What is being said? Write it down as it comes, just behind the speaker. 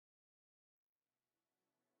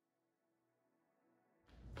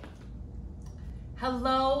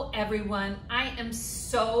Hello everyone. I am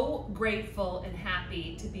so grateful and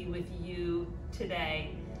happy to be with you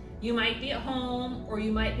today. You might be at home or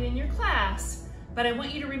you might be in your class, but I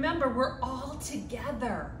want you to remember we're all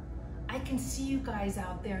together. I can see you guys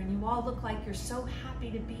out there and you all look like you're so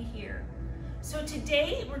happy to be here. So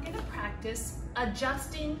today we're going to practice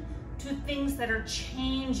adjusting to things that are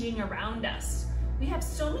changing around us. We have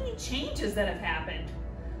so many changes that have happened.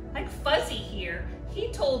 Like Fuzzy here,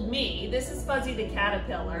 he told me, this is Fuzzy the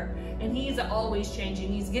caterpillar, and he's always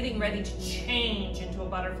changing. He's getting ready to change into a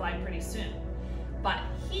butterfly pretty soon. But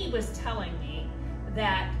he was telling me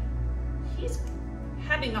that he's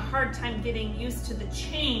having a hard time getting used to the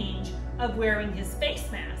change of wearing his face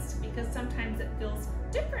mask because sometimes it feels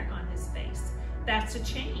different on his face. That's a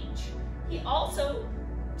change. He also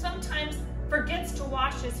sometimes forgets to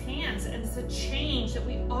wash his hands, and it's a change that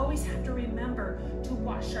we always have to remember to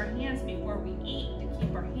wash our hands before we eat, to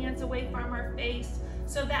keep our hands away from our face.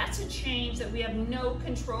 So that's a change that we have no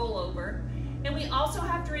control over. And we also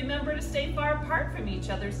have to remember to stay far apart from each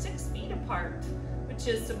other, 6 feet apart, which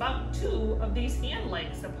is about 2 of these hand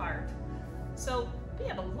lengths apart. So we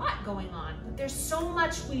have a lot going on, but there's so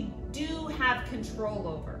much we do have control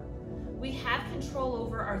over. We have control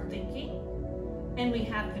over our thinking, and we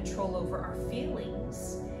have control over our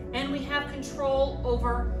feelings, and we have control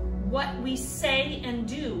over what we say and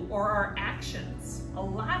do, or our actions. A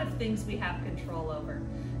lot of things we have control over.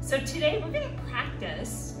 So today we're going to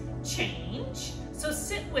practice change. So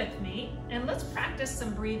sit with me and let's practice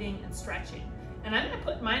some breathing and stretching. And I'm going to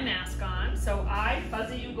put my mask on. So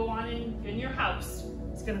Fuzzy, you go on in your house.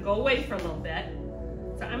 It's going to go away for a little bit.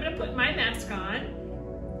 So I'm going to put my mask on.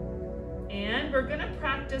 And we're gonna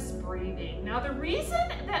practice breathing. Now the reason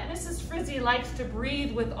that Mrs. Frizzy likes to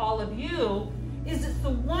breathe with all of you is it's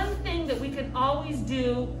the one thing that we can always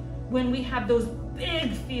do when we have those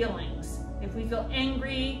big feelings. If we feel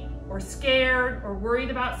angry or scared or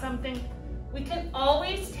worried about something, we can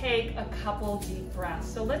always take a couple deep breaths.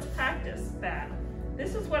 So let's practice that.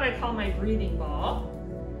 This is what I call my breathing ball.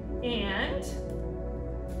 And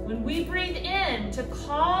when we breathe in to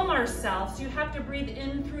calm ourselves, you have to breathe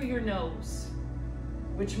in through your nose,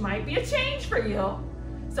 which might be a change for you.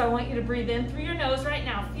 So I want you to breathe in through your nose right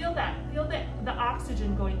now. Feel that. Feel the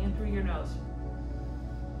oxygen going in through your nose.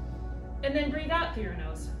 And then breathe out through your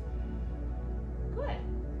nose. Good.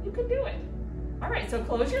 You can do it. All right, so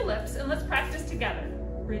close your lips and let's practice together.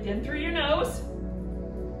 Breathe in through your nose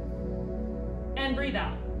and breathe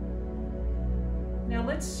out. Now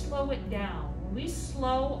let's slow it down. We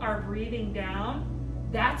slow our breathing down,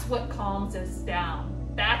 that's what calms us down.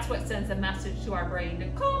 That's what sends a message to our brain to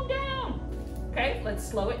calm down. Okay, let's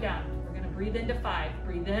slow it down. We're gonna breathe into 5.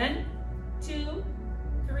 Breathe in, 2,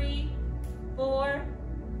 3, 4,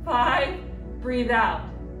 5. Breathe out,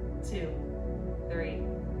 2, 3,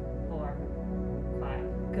 4,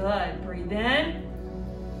 5. Good, breathe in,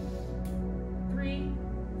 3,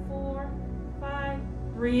 4,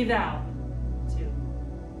 5. Breathe out.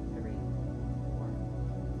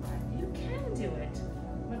 Do it.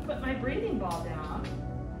 I'm going to put my breathing ball down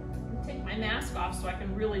and take my mask off so I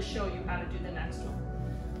can really show you how to do the next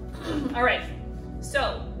one. All right,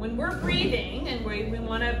 so when we're breathing, and we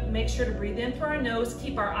want to make sure to breathe in through our nose,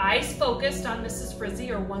 keep our eyes focused on Mrs.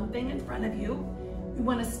 Frizzy or one thing in front of you. We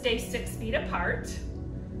want to stay 6 feet apart,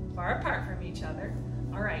 far apart from each other.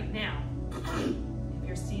 All right, now, if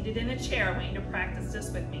you're seated in a chair, I want you to practice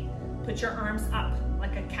this with me. Put your arms up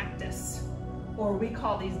like a cactus. Or we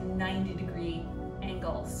call these 90-degree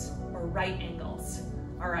angles or right angles.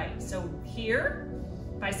 All right, so here,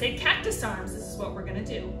 if I say cactus arms, this is what we're gonna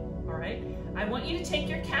do, all right? I want you to take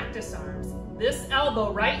your cactus arms, this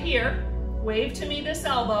elbow right here, wave to me this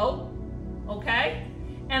elbow, okay?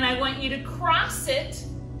 And I want you to cross it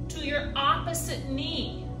to your opposite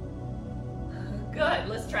knee. Good,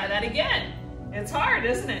 let's try that again. It's hard,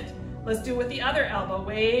 isn't it? Let's do it with the other elbow.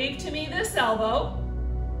 Wave to me this elbow.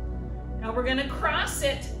 Now we're gonna cross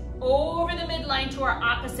it over the midline to our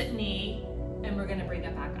opposite knee, and we're gonna bring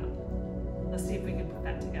it back up. Let's see if we can put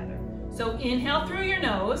that together. So inhale through your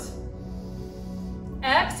nose,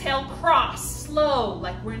 exhale, cross, slow,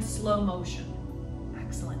 like we're in slow motion.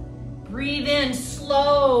 Excellent. Breathe in,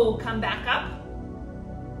 slow, come back up.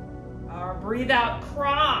 Or breathe out,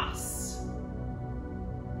 cross.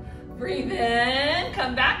 Breathe in,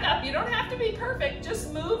 come back up. You don't have to be perfect,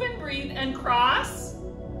 just move and breathe and cross.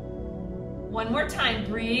 One more time,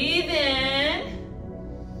 breathe in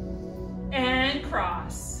and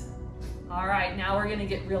cross. All right, now we're gonna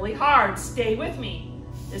get really hard. Stay with me.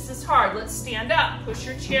 This is hard. Let's stand up, push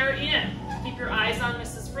your chair in. Keep your eyes on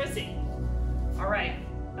Mrs. Frizzy. All right,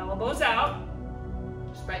 elbows out,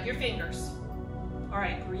 spread your fingers. All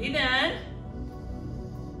right, breathe in.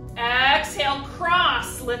 Exhale,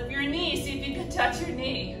 cross. Lift your knee. See if you can touch your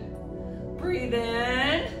knee. Breathe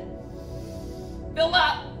in. Fill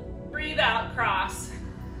up. Breathe out, cross.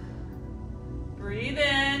 Breathe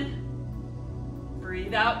in.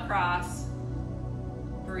 Breathe out, cross.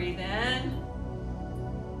 Breathe in.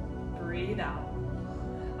 Breathe out.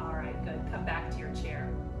 All right, good. Come back to your chair.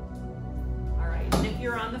 All right, and if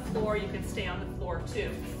you're on the floor, you can stay on the floor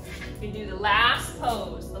too. You can do the last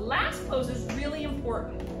pose. The last pose is really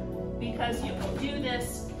important because you can do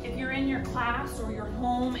this if you're in your class or you're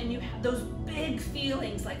home and you have those big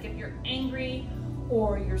feelings, like if you're angry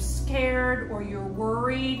or you're scared or you're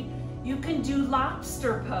worried, you can do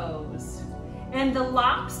lobster pose. And the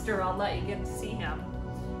lobster, I'll let you get to see him.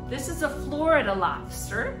 This is a Florida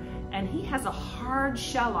lobster, and he has a hard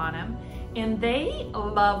shell on him, and they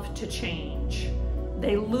love to change.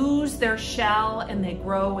 They lose their shell and they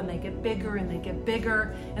grow and they get bigger and they get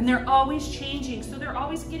bigger, and they're always changing, so they're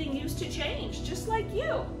always getting used to change, just like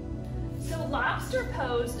you. So lobster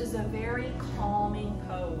pose is a very calming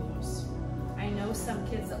pose. I know some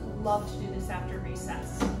kids that love to do this after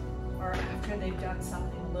recess or after they've done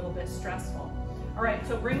something a little bit stressful. All right,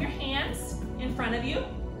 so bring your hands in front of you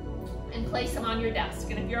and place them on your desk.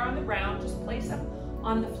 And if you're on the ground, just place them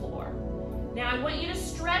on the floor. Now I want you to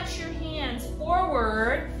stretch your hands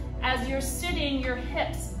forward as you're sitting, your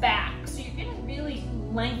hips back. So you're gonna really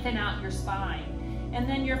lengthen out your spine. And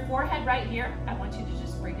then your forehead right here, I want you to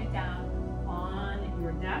just bring it down on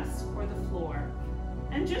your desk or the floor.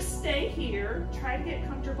 And just stay here, try to get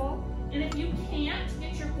comfortable. And if you can't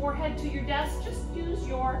get your forehead to your desk, just use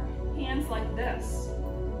your hands like this.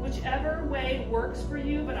 Whichever way works for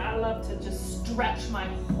you, but I love to just stretch my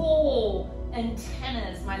whole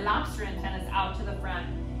antennas, my lobster antennas out to the front,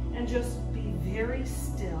 and just be very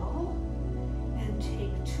still and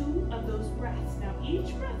take 2 of those breaths. Now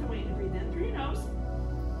each breath, I want you to breathe in through your nose,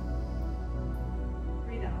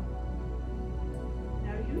 breathe out.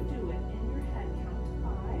 Now you do it in your head, count to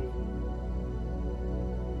 5,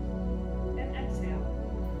 and exhale.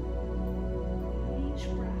 Each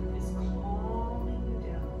breath is calming you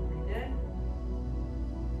down. Breathe in,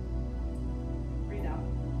 breathe out.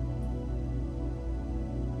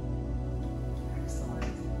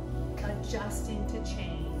 Excellent. Adjusting to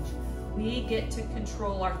change. We get to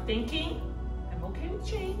control our thinking. I'm okay with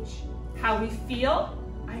change. How we feel.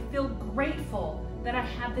 I feel grateful that I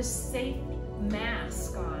have this safe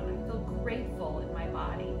mask on. I feel grateful in my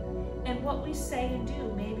body. And what we say and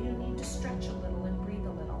do, maybe you need to stretch a little and breathe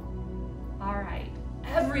a little. All right,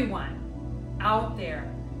 everyone out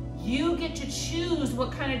there, you get to choose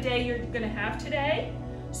what kind of day you're gonna have today.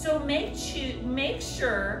 So make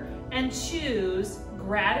sure and choose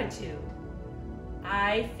gratitude.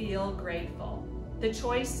 I feel grateful. The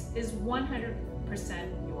choice is 100%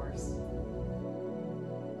 yours.